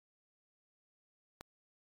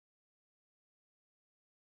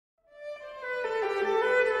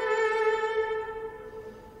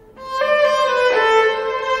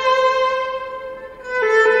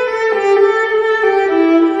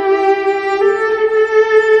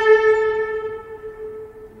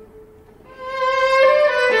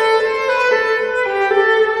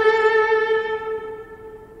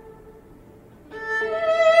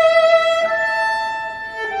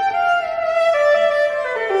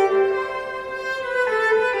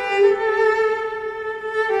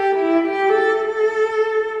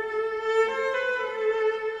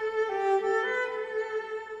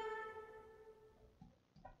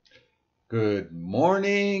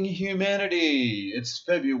everybody. It's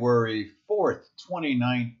February 4th,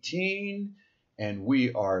 2019, and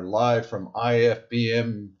we are live from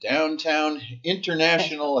IFBM Downtown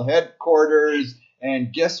International Headquarters.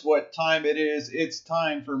 And guess what time it is? It's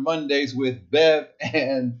time for Mondays with Bev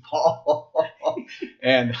and Paul.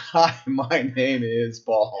 And hi, my name is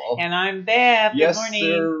Paul. And I'm Bev. Yes, Good morning.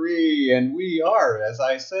 sirree. And we are, as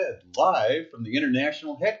I said, live from the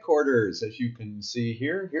international headquarters. As you can see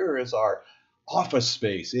here, here is our office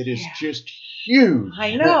space. It is just huge.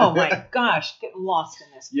 I know. My gosh, getting lost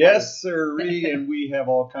in this place. Yes, sirree. And we have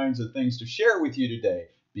all kinds of things to share with you today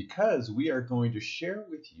because we are going to share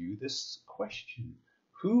with you this question.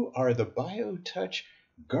 Who are the BioTouch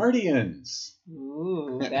Guardians?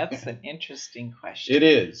 Ooh, that's an interesting question. It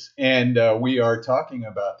is. And we are talking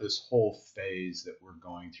about this whole phase that we're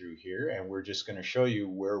going through here. And we're just going to show you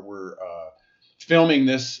where we're filming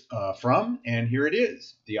this from. And here it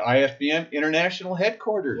is, the IFBM International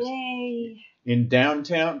Headquarters. Yay. In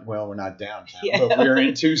downtown. Well, we're not downtown, but we're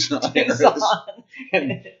in Tucson.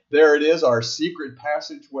 And there it is, our secret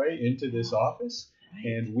passageway into this office. Right.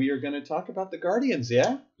 And we are going to talk about the Guardians,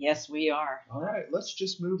 yeah? Yes, we are. All right, let's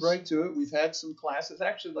just move right to it. We've had some classes.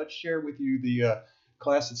 Actually, let's share with you the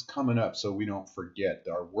class that's coming up so we don't forget,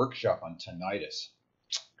 our workshop on tinnitus.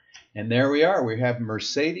 And there we are. We have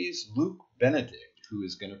Mercedes Luke Benedict, who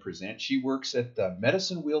is going to present. She works at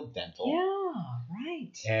Medicine Wheel Dental. Yeah,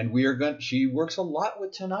 right. And she works a lot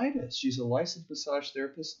with tinnitus. She's a licensed massage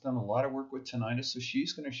therapist, done a lot of work with tinnitus. So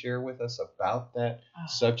she's going to share with us about that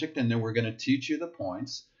subject. And then we're going to teach you the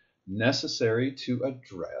points necessary to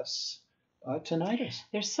address tinnitus.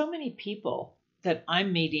 There's so many people that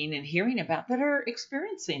I'm meeting and hearing about that are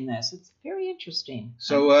experiencing this. It's very interesting.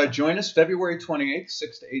 So join us February 28th,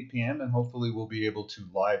 6 to 8 p.m. And hopefully we'll be able to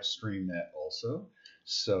live stream that also.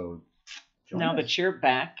 So now that you're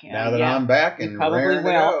back. Now that I'm back and probably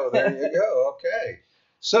will. There you go. Okay.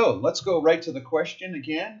 So let's go right to the question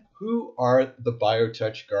again. Who are the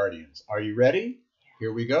BioTouch Guardians? Are you ready?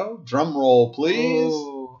 Here we go. Drum roll, please.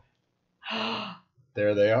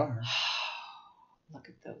 There they are. Look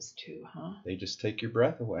at those two, huh? They just take your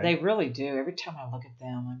breath away. They really do. Every time I look at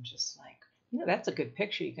them, I'm just like, that's a good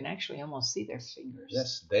picture. You can actually almost see their fingers.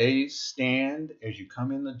 Yes, they stand as you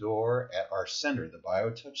come in the door at our center, the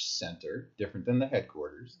BioTouch Center, different than the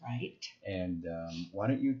headquarters. Right. And why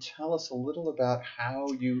don't you tell us a little about how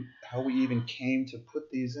we even came to put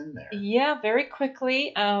these in there? Yeah, very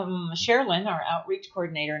quickly. Sherilyn, our outreach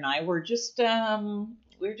coordinator, and I were just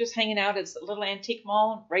hanging out at a little antique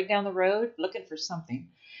mall right down the road looking for something.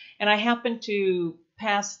 And I happened to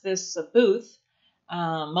pass this booth.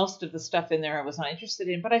 Most of the stuff in there I was not interested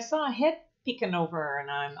in, but I saw a head peeking over, and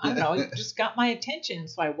I don't know, it just got my attention.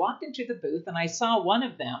 So I walked into the booth, and I saw one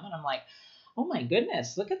of them, and I'm like, oh my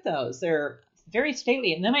goodness, look at those. They're very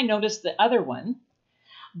stately. And then I noticed the other one.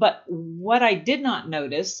 But what I did not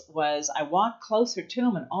notice was I walked closer to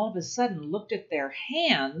them, and all of a sudden looked at their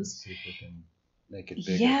hands. See if we can make it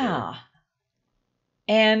bigger. Yeah.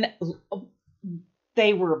 And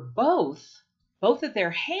they were both of their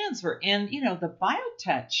hands were in, the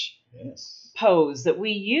BioTouch pose that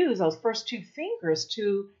we use, those first two fingers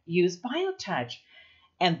to use BioTouch.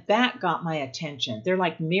 And that got my attention. They're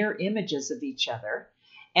like mirror images of each other.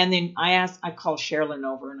 And then I called Sherilyn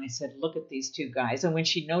over and I said, look at these two guys. And when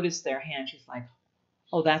she noticed their hand, she's like,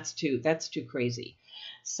 oh, that's too crazy.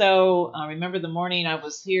 So remember the morning I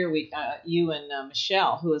was here, you and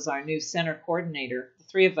Michelle, who is our new center coordinator, the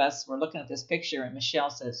three of us were looking at this picture, and Michelle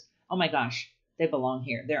says, oh my gosh, they belong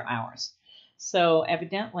here. They're ours. So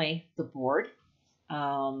evidently the board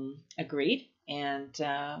agreed. And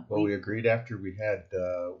we agreed after we had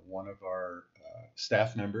one of our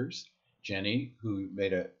staff members, Jenny, who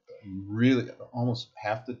made a really almost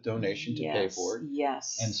half the donation to pay for it.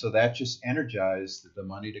 Yes. And so that just energized the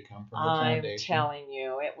money to come from the foundation. I'm telling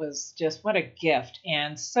you, it was just what a gift.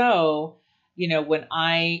 And so,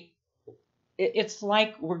 it's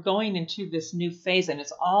like we're going into this new phase, and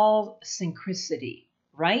it's all synchronicity,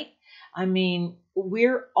 right? I mean,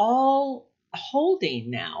 we're all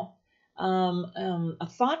holding now a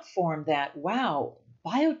thought form that, wow,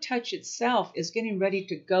 BioTouch itself is getting ready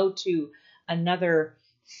to go to another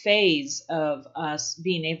phase of us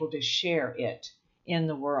being able to share it in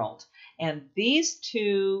the world. And these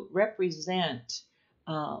two represent,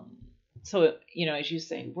 so, as you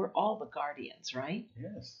say, we're all the guardians, right?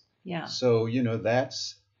 Yes. Yeah. So,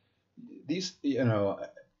 that's these,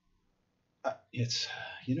 it's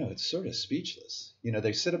sort of speechless.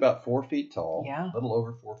 They sit about 4 feet tall, a little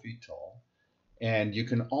over 4 feet tall. And you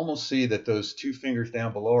can almost see that those two fingers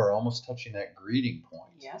down below are almost touching that greeting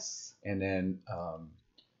point. Yes. And then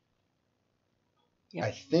Yep.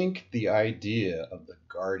 I think the idea of the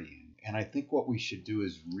guardian, and I think what we should do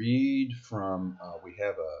is read from, we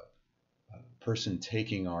have a person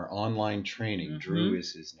taking our online training. Mm-hmm. Drew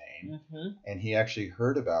is his name. Mm-hmm. And he actually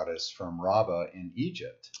heard about us from Rabba in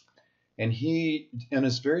Egypt. And he, in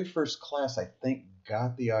his very first class, I think,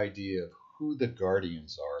 got the idea of who the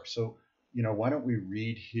guardians are. So, why don't we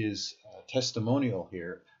read his testimonial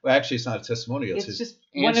here? Well, actually, it's not a testimonial. It's just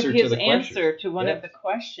answer one of his to the answer to one Yeah. of the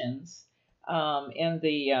questions in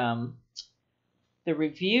the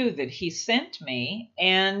review that he sent me,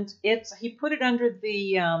 and he put it under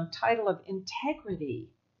the title of integrity.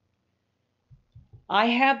 I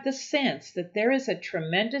have the sense that there is a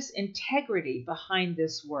tremendous integrity behind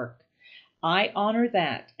this work. I honor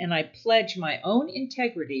that, and I pledge my own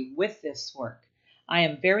integrity with this work. I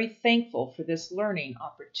am very thankful for this learning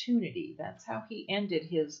opportunity. That's how he ended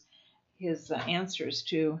his answers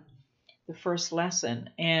to the first lesson.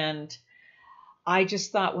 And I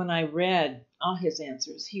just thought when I read all his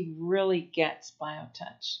answers, he really gets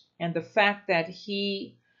BioTouch. And the fact that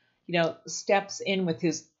he, steps in with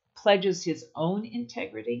pledges his own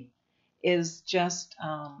integrity is just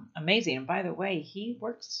amazing. And by the way, he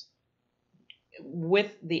works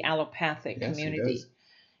with the allopathic community. He does.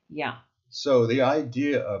 Yeah. So the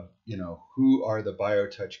idea of, who are the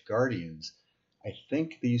BioTouch guardians, I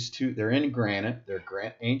think these two, they're in granite. They're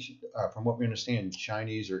ancient, from what we understand,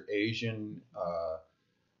 Chinese or Asian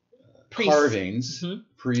carvings,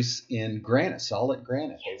 priests in granite, solid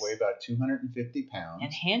granite. Yes. They weigh about 250 pounds.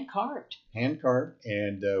 And hand carved. Hand carved.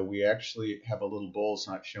 And we actually have a little bowl, it's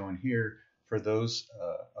not shown here, for those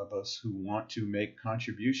of us who want to make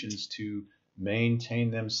contributions to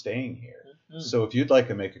maintain them staying here. So if you'd like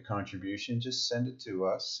to make a contribution, just send it to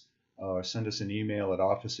us, or send us an email at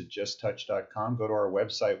office@justtouch.com. Go to our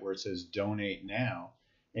website where it says donate now,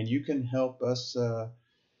 and you can help us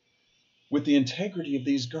with the integrity of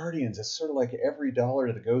these guardians. It's sort of like every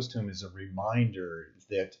dollar that goes to them is a reminder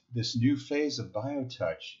that this new phase of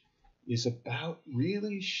BioTouch is about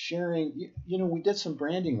really sharing. We did some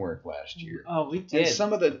branding work last year. Oh, we did. And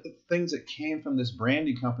some of the things that came from this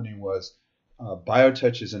branding company was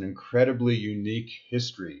BioTouch is an incredibly unique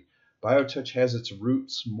history. BioTouch has its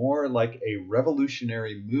roots more like a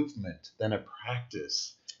revolutionary movement than a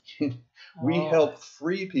practice. We help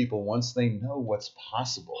free people once they know what's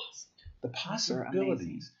possible. The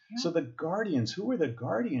possibilities. Yeah. So the guardians, who are the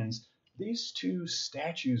guardians? These two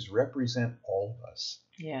statues represent all of us.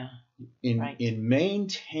 Yeah. In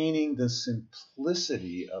maintaining the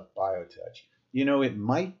simplicity of BioTouch. It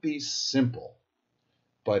might be simple,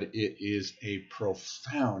 but it is a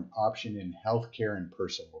profound option in healthcare and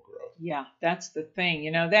personal growth. Yeah, that's the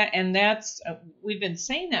thing, that's we've been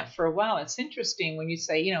saying that for a while. It's interesting when you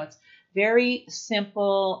say, it's very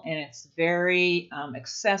simple and it's very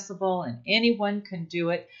accessible and anyone can do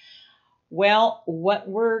it. Well, what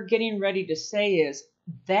we're getting ready to say is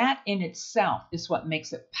that in itself is what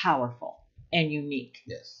makes it powerful and unique.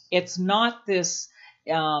 Yes. It's not this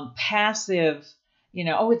passive,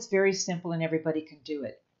 it's very simple and everybody can do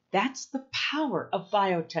it. That's the power of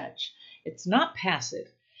BioTouch. It's not passive.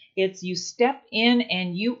 It's you step in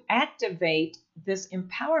and you activate this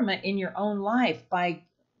empowerment in your own life by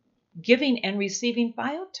giving and receiving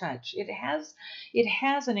BioTouch. It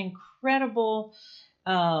has an incredible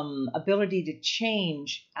ability to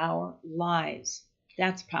change our lives.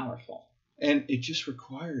 That's powerful. And it just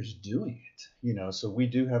requires doing it, so we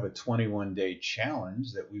do have a 21-day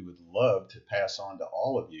challenge that we would love to pass on to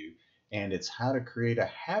all of you. And it's how to create a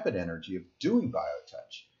habit energy of doing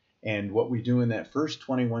BioTouch. And what we do in that first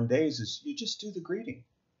 21 days is you just do the greeting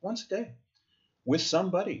once a day with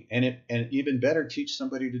somebody. And even better, teach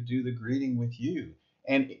somebody to do the greeting with you.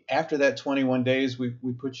 And after that 21 days, we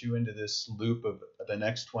put you into this loop of the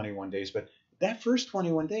next 21 days. But that first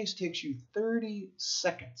 21 days takes you 30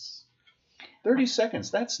 seconds. 30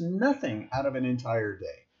 seconds. That's nothing out of an entire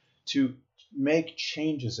day to make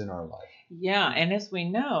changes in our life. Yeah, and as we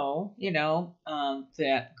know,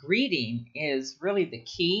 that greeting is really the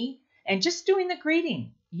key. And just doing the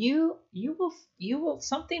greeting, you will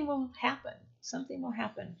something will happen. Something will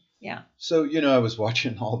happen. Yeah. So I was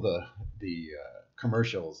watching all the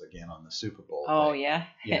commercials again on the Super Bowl. Oh yeah.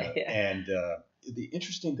 And the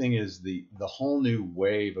interesting thing is the whole new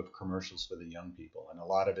wave of commercials for the young people, and a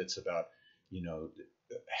lot of it's about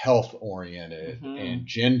health oriented and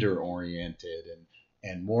gender oriented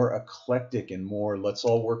and more eclectic and more let's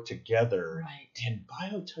all work together. Right. And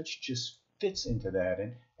BioTouch just fits into that.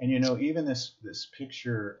 And even this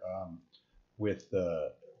picture with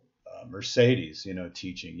Mercedes,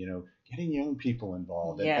 teaching, getting young people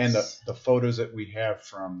involved. Yes. And the photos that we have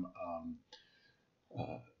from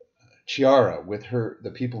Chiara with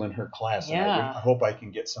the people in her class. Yeah. And I hope I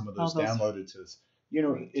can get some of those downloaded to us. You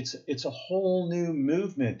know, Great. it's a whole new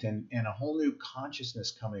movement and a whole new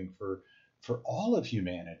consciousness coming for all of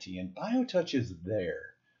humanity. And BioTouch is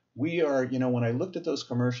there. We are, you know, when I looked at those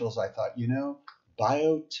commercials, I thought, you know,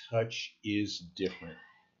 BioTouch is different.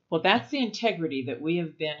 Well, that's the integrity that we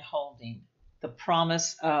have been holding. The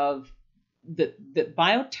promise of that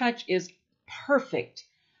BioTouch is perfect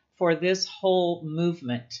for this whole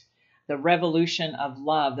movement, the revolution of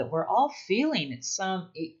love that we're all feeling. It's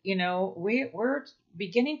you know, we're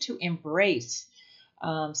beginning to embrace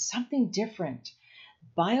something different.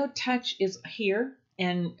 BioTouch is here,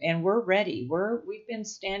 and we're ready. We've been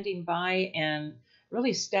standing by and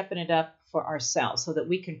really stepping it up for ourselves so that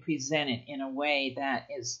we can present it in a way that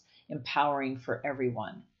is empowering for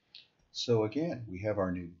everyone. So again, we have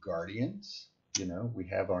our new guardians. You know, we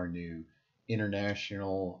have our new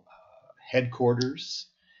international headquarters,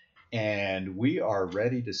 and we are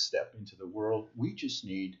ready to step into the world. We just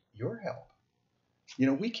need your help. You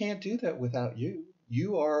know, we can't do that without you.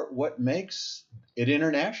 You are what makes it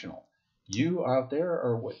international. You out there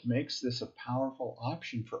are what makes this a powerful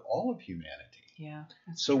option for all of humanity. Yeah.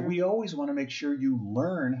 So true. We always want to make sure you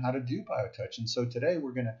learn how to do BioTouch. And so today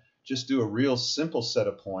we're going to just do a real simple set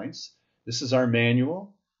of points. This is our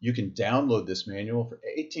manual. You can download this manual for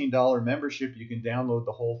 $18 membership. You can download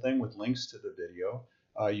the whole thing with links to the video.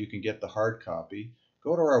 You can get the hard copy.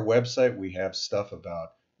 Go to our website. We have stuff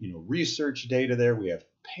about, you know, research data there. We have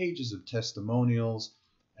pages of testimonials.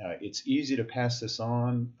 It's easy to pass this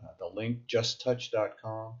on. The link,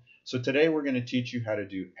 justtouch.com. So today we're going to teach you how to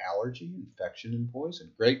do allergy, infection, and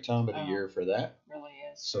poison. Great time of the year for that. Really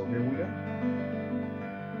is. So here we go.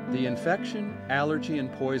 The infection, allergy,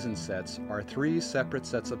 and poison sets are 3 separate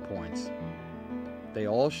sets of points. They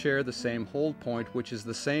all share the same hold point, which is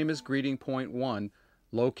the same as greeting point 1,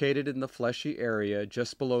 located in the fleshy area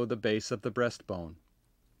just below the base of the breastbone.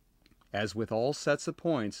 As with all sets of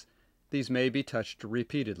points, these may be touched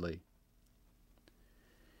repeatedly.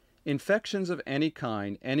 Infections of any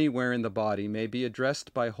kind anywhere in the body may be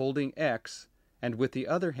addressed by holding X and with the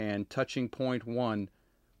other hand touching point 1,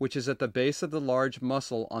 which is at the base of the large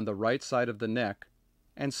muscle on the right side of the neck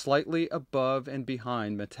and slightly above and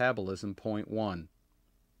behind metabolism point 1.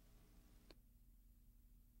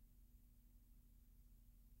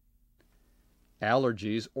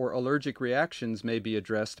 Allergies or allergic reactions may be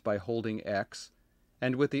addressed by holding X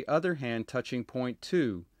and with the other hand touching point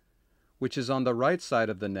 2, which is on the right side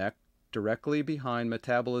of the neck directly behind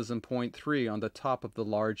metabolism point 3 on the top of the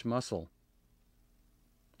large muscle.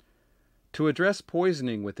 To address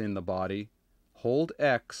poisoning within the body, hold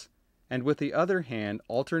X and with the other hand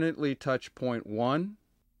alternately touch point 1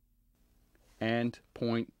 and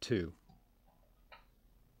point 2.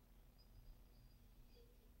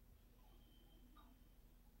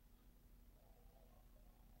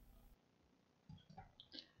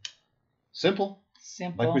 Simple.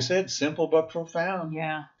 Simple. Like we said, simple but profound.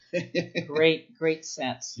 Yeah. Great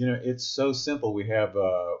sets. You know, it's so simple. We have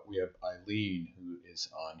Eileen who is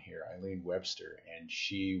on here, Eileen Webster, and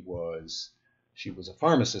she was a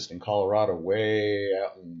pharmacist in Colorado, way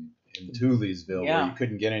out in Toolsville, where you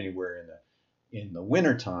couldn't get anywhere in the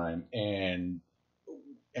wintertime. And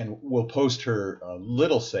we'll post her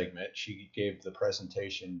little segment. She gave the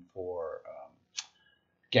presentation for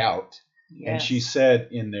gout. Yes. And she said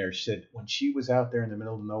in there, when she was out there in the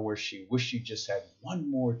middle of nowhere, she wished she just had one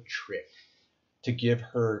more trick to give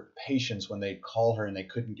her patients when they'd call her and they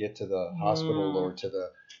couldn't get to the hospital or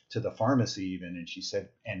to the pharmacy even. And she said,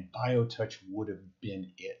 and BioTouch would have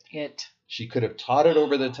been it. She could have taught it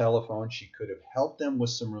over the telephone. She could have helped them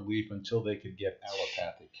with some relief until they could get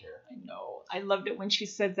allopathic care. I know. I loved it when she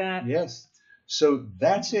said that. Yes. So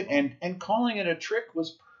that's it. And calling it a trick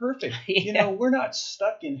was perfect. Yeah. You know, we're not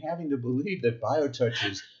stuck in having to believe that BioTouch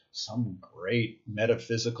is some great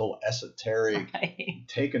metaphysical, esoteric,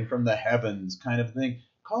 taken from the heavens kind of thing.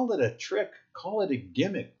 Call it a trick. Call it a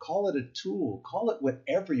gimmick. Call it a tool. Call it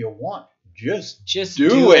whatever you want. Just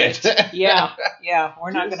do it. Yeah.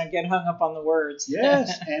 We're not going to get hung up on the words.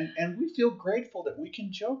 Yes. And we feel grateful that we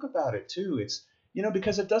can joke about it too. It's, you know,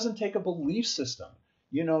 because it doesn't take a belief system.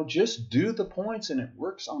 You know, just do the points and it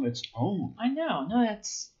works on its own. I know. No,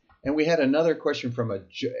 that's. And we had another question from a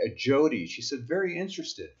Jody. She said, very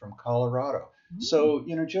interested from Colorado. So,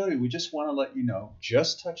 you know, Jody, we just want to let you know,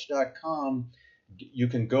 justtouch.com, you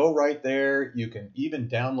can go right there. You can even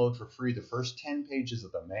download for free the first 10 pages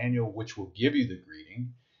of the manual, which will give you the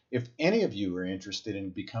greeting. If any of you are interested in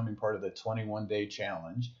becoming part of the 21-day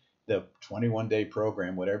challenge, the 21-day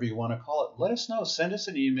program, whatever you want to call it, let us know. Send us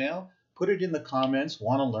an email. Put it in the comments,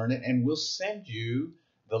 want to learn it, and we'll send you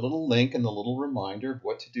the little link and the little reminder of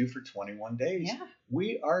what to do for 21 days. Yeah.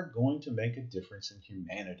 We are going to make a difference in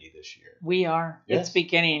humanity this year. We are. Yes. It's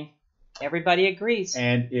beginning. Everybody agrees.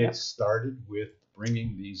 And it started with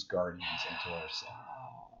bringing these guardians into our center.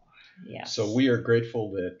 Yes. So we are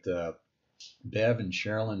grateful that Bev and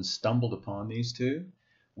Sherilyn stumbled upon these two.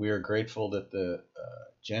 We are grateful that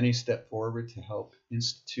Jenny stepped forward to help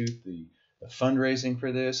institute the fundraising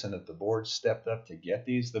for this, and that the board stepped up to get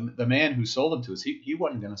these. The man who sold them to us, he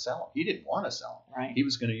wasn't going to sell them. He didn't want to sell them. Right. He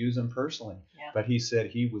was going to use them personally. Yeah. But he said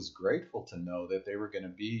he was grateful to know that they were going to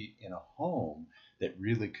be in a home that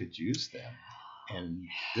really could use them. And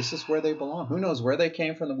this is where they belong. Who knows where they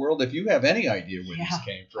came from in the world? If you have any idea where these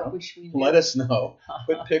came I from, wish we knew. let us know.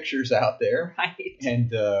 Put pictures out there. Right.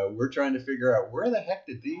 And we're trying to figure out where the heck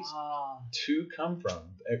did these two come from.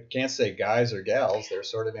 I can't say guys or gals. They're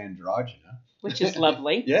sort of androgynous. Which is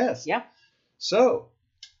lovely. Yes. Yeah. So,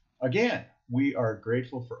 again, we are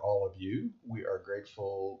grateful for all of you. We are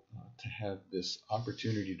grateful to have this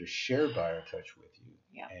opportunity to share BioTouch with you.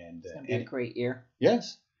 Yeah. And, It's going to be a great year.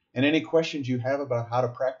 Yes. And any questions you have about how to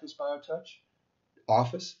practice BioTouch,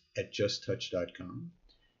 office@justtouch.com.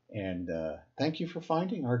 And thank you for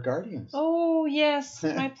finding our guardians. Oh, yes.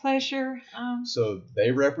 My pleasure. So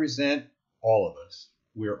they represent all of us.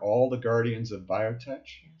 We're all the guardians of BioTouch.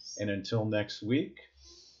 Yes. And until next week,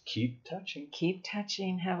 keep touching. Keep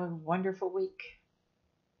touching. Have a wonderful week.